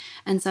me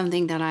and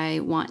something that I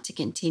want to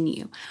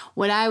continue.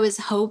 What I was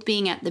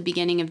hoping at the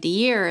beginning of the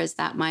year is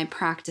that my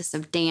practice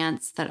of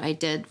dance that I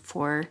did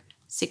for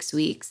 6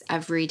 weeks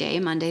every day,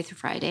 Monday through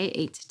Friday,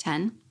 8 to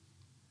 10,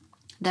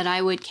 that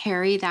I would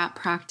carry that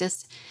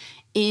practice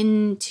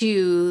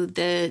into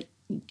the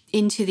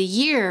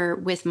year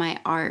with my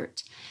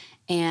art.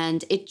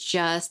 And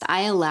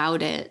I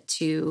allowed it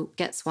to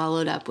get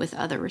swallowed up with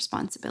other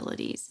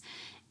responsibilities.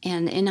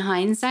 And in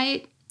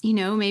hindsight,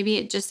 maybe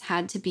it just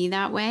had to be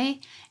that way.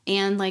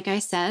 And like I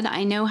said,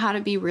 I know how to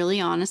be really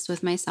honest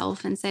with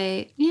myself and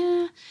say,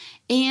 yeah,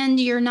 and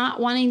you're not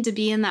wanting to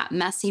be in that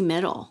messy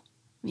middle.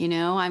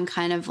 I'm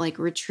kind of like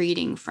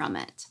retreating from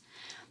it.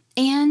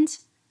 And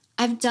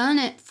I've done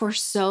it for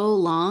so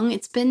long.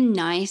 It's been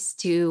nice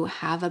to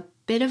have a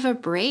bit of a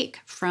break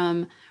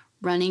from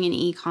running an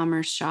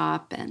e-commerce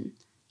shop. And,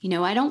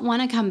 I don't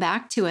want to come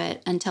back to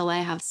it until I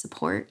have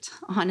support,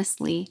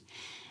 honestly.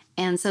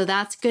 And so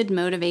that's good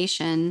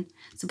motivation,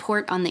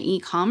 support on the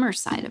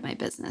e-commerce side of my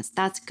business.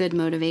 That's good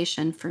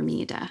motivation for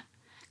me to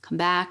come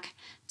back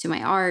to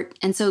my art.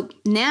 And so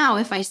now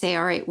if I say,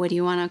 all right, what do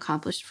you want to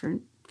accomplish for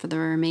the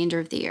remainder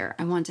of the year?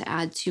 I want to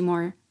add 2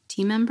 more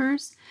team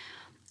members.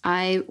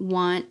 I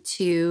want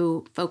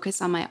to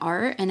focus on my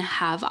art and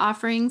have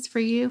offerings for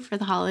you for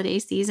the holiday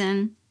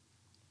season.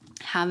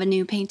 Have a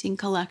new painting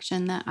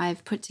collection that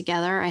I've put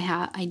together.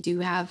 I do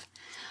have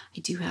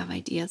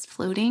ideas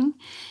floating,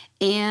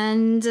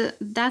 and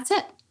that's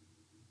it.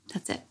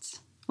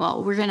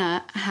 Well, we're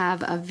gonna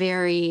have a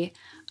very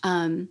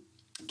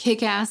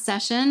kick-ass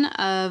session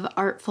of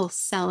artful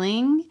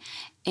selling,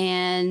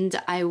 and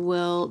I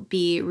will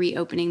be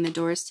reopening the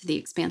doors to the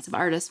Expansive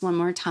Artist one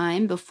more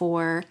time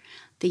before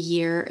the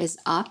year is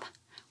up.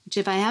 Which,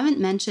 if I haven't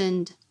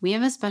mentioned, we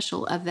have a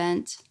special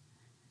event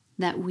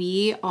that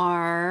we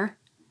are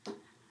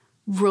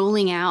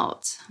rolling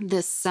out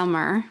this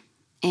summer.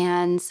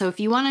 And so if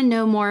you want to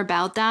know more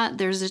about that,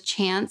 there's a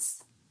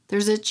chance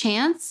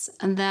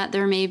that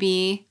there may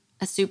be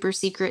a super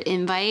secret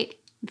invite.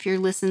 If you're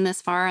listening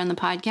this far on the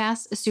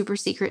podcast, a super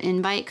secret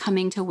invite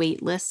coming to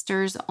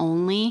waitlisters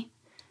only.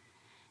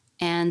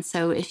 And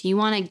so if you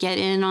want to get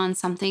in on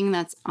something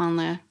that's on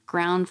the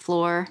ground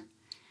floor,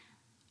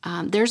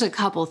 there's a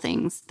couple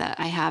things that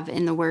I have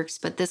in the works,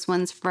 but this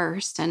one's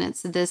first, and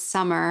it's this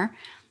summer.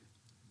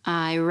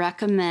 I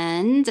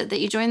recommend that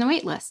you join the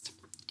wait list,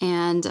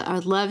 and I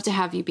would love to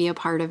have you be a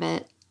part of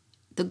it.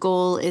 The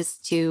goal is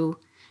to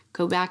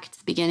go back to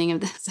the beginning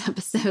of this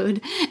episode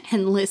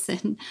and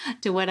listen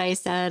to what I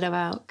said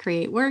about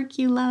create work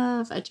you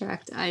love,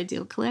 attract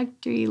ideal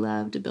collector you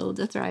love, to build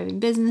a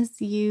thriving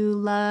business you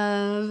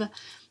love,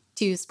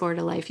 to sport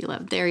a life you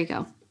love. There you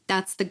go.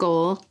 That's the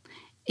goal,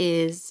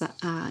 is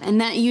and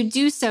that you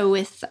do so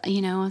with,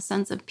 a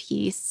sense of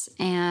peace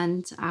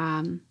and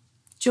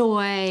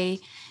joy.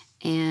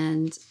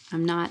 And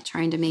I'm not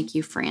trying to make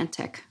you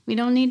frantic. We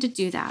don't need to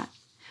do that.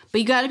 But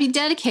you got to be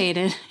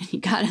dedicated, and you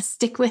got to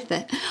stick with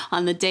it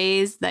on the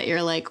days that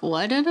you're like,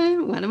 what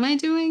am I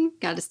doing?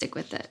 Got to stick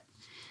with it.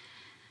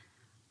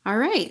 All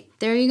right,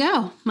 there you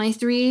go. My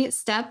 3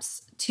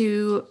 steps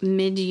to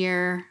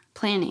mid-year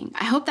planning.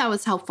 I hope that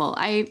was helpful.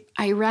 I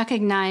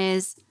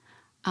recognize,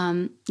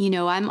 I'm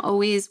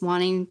always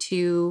wanting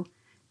to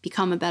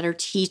become a better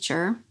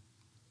teacher.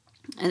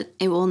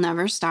 It will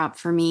never stop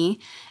for me.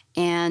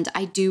 And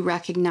I do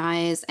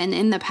recognize, and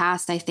in the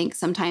past, I think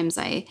sometimes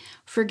I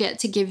forget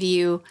to give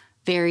you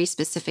very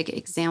specific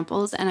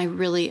examples. And I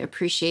really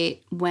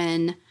appreciate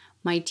when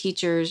my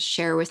teachers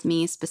share with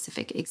me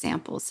specific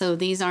examples. So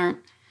this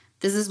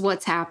is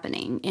what's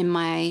happening in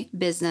my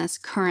business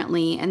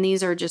currently. And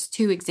these are just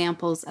 2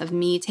 examples of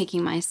me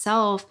taking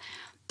myself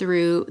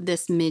through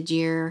this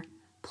mid-year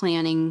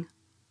planning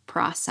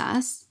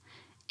process.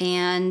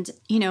 And,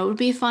 it would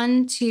be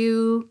fun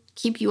to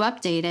keep you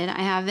updated.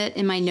 I have it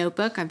in my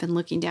notebook. I've been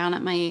looking down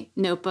at my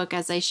notebook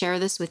as I share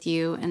this with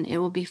you, and it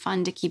will be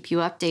fun to keep you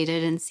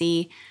updated and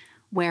see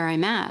where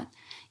I'm at.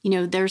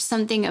 There's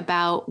something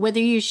about whether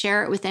you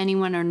share it with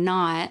anyone or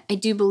not. I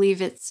do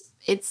believe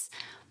it's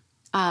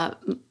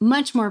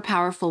much more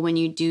powerful when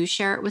you do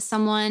share it with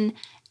someone,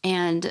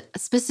 and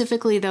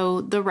specifically, though,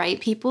 the right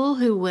people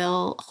who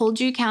will hold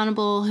you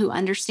accountable, who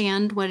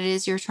understand what it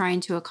is you're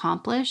trying to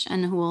accomplish,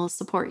 and who will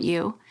support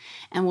you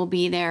and will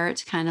be there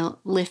to kind of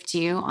lift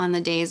you on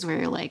the days where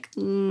you're like,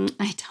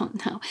 I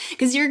don't know,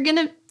 because you're going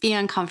to be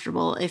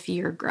uncomfortable if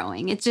you're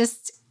growing. It's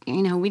just,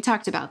 we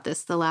talked about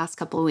this the last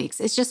couple of weeks.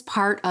 It's just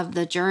part of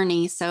the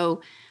journey.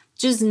 So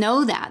just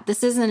know that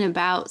this isn't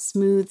about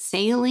smooth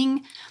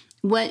sailing.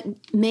 What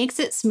makes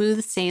it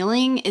smooth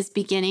sailing is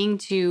beginning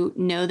to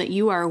know that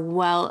you are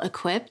well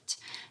equipped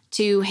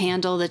to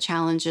handle the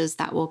challenges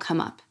that will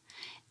come up.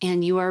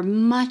 And you are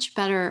much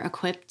better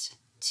equipped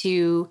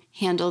to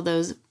handle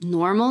those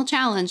normal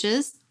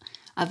challenges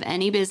of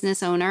any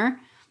business owner,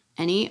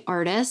 any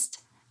artist,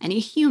 any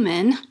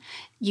human.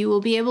 You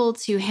will be able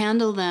to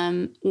handle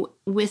them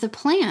with a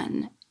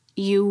plan.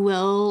 You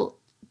will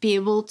be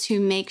able to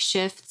make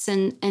shifts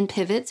and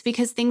pivots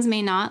because things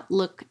may not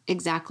look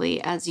exactly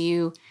as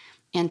you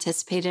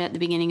anticipated at the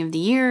beginning of the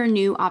year.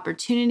 New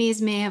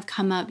opportunities may have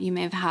come up. You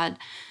may have had,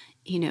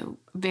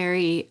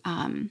 very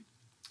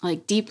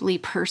deeply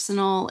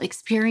personal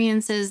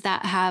experiences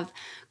that have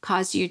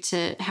caused you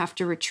to have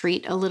to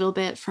retreat a little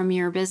bit from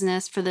your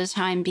business for the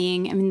time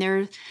being. I mean,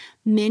 there are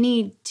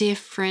many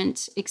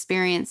different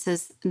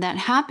experiences that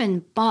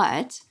happen,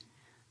 but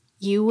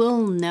you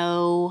will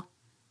know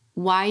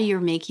why you're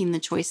making the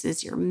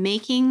choices you're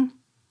making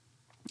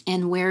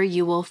and where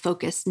you will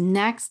focus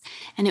next.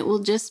 And it will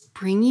just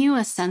bring you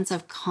a sense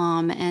of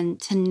calm. And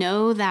to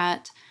know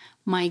that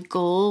my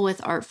goal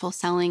with Artful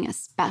Selling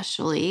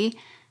especially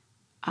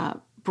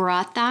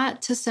brought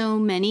that to so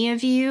many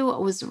of you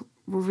was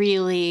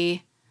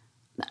really,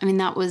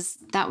 that was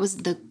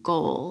the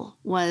goal,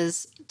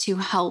 was to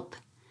help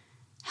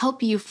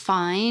you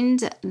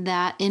find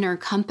that inner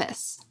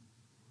compass.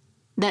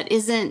 That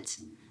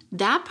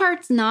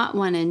part's not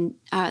one and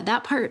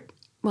that part.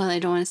 Well, I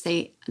don't want to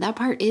say that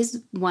part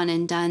is one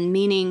and done,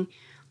 meaning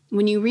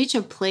when you reach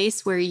a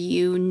place where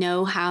you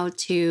know how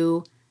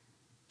to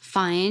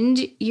find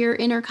your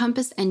inner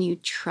compass and you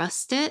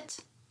trust it,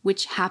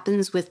 which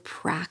happens with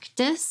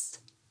practice,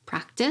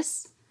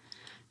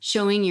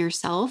 showing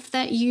yourself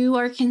that you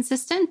are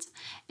consistent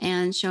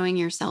and showing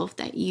yourself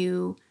that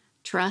you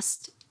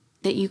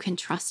can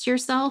trust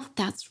yourself,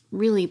 that's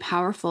really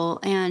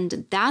powerful.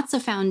 And that's a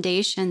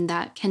foundation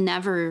that can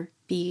never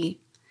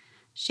be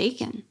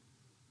shaken.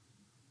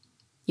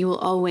 You will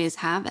always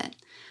have it.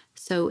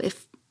 So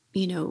if,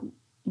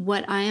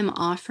 what I am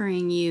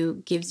offering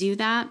you gives you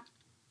that,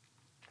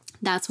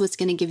 that's what's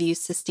going to give you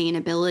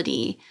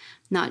sustainability,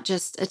 not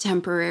just a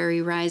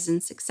temporary rise in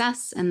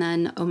success. And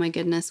then, oh my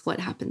goodness, what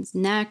happens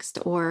next?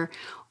 Or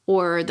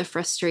the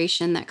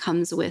frustration that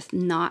comes with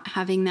not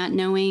having that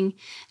knowing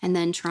and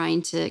then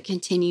trying to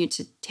continue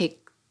to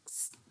take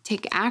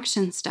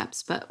action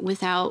steps, but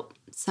without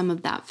some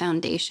of that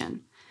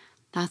foundation.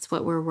 That's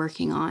what we're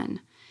working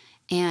on.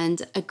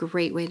 And a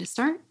great way to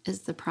start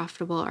is the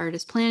Profitable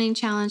Artist Planning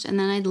Challenge. And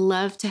then I'd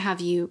love to have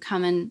you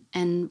come in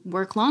and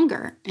work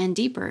longer and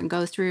deeper and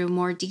go through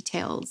more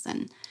details.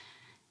 And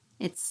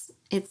it's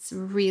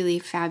really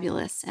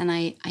fabulous. And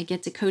I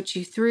get to coach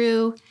you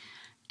through,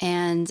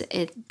 and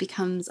it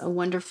becomes a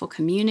wonderful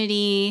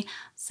community.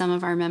 Some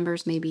of our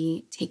members may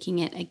be taking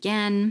it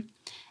again.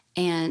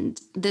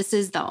 And this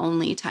is the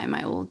only time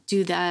I will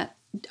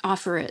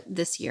offer it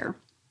this year.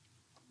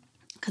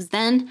 Because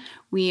then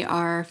we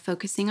are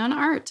focusing on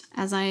art,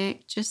 as I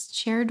just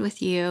shared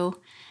with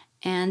you.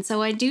 And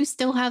so I do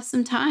still have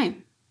some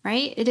time,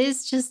 right? It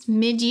is just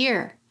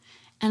mid-year,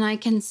 and I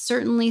can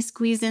certainly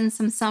squeeze in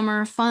some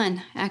summer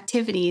fun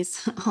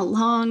activities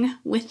along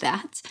with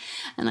that.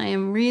 And I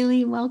am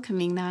really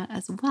welcoming that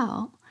as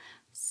well.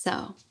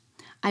 So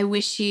I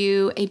wish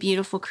you a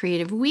beautiful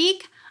creative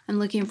week. I'm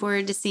looking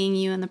forward to seeing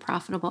you in the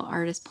Profitable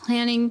Artist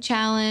Planning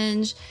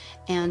Challenge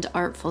and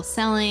Artful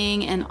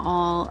Selling and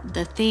all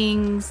the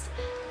things.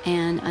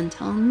 And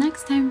until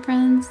next time,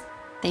 friends,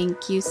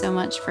 thank you so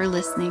much for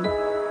listening.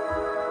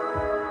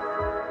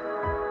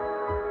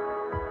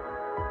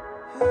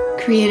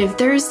 Creative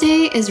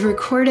Thursday is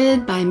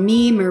recorded by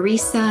me,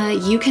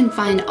 Marisa. You can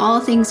find all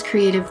things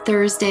Creative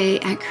Thursday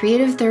at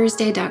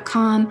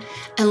creativethursday.com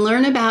and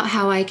learn about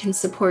how I can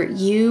support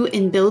you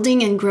in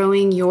building and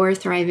growing your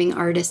thriving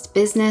artist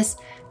business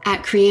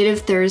at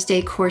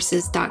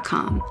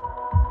creativethursdaycourses.com.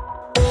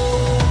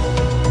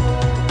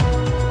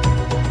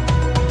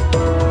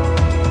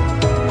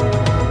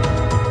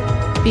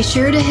 Be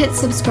sure to hit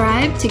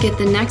subscribe to get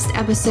the next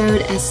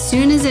episode as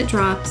soon as it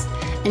drops.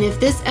 And if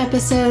this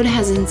episode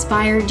has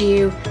inspired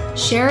you,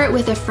 share it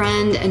with a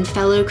friend and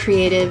fellow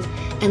creative,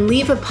 and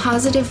leave a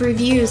positive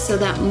review so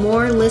that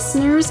more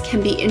listeners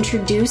can be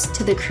introduced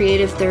to the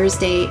Creative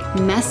Thursday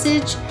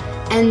message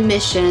and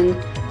mission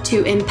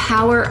to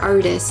empower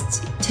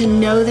artists to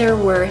know their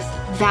worth,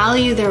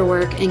 value their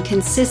work, and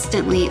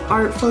consistently,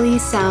 artfully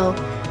sell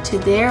to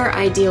their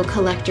ideal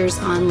collectors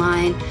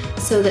online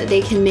so that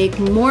they can make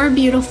more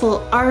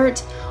beautiful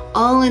art,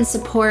 all in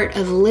support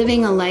of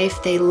living a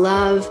life they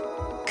love.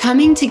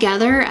 Coming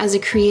together as a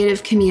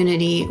creative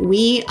community,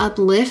 we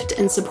uplift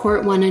and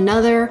support one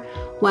another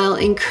while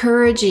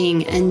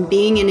encouraging and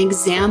being an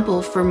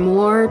example for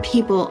more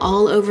people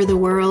all over the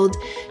world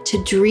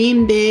to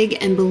dream big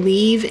and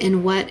believe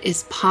in what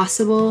is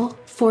possible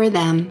for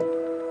them.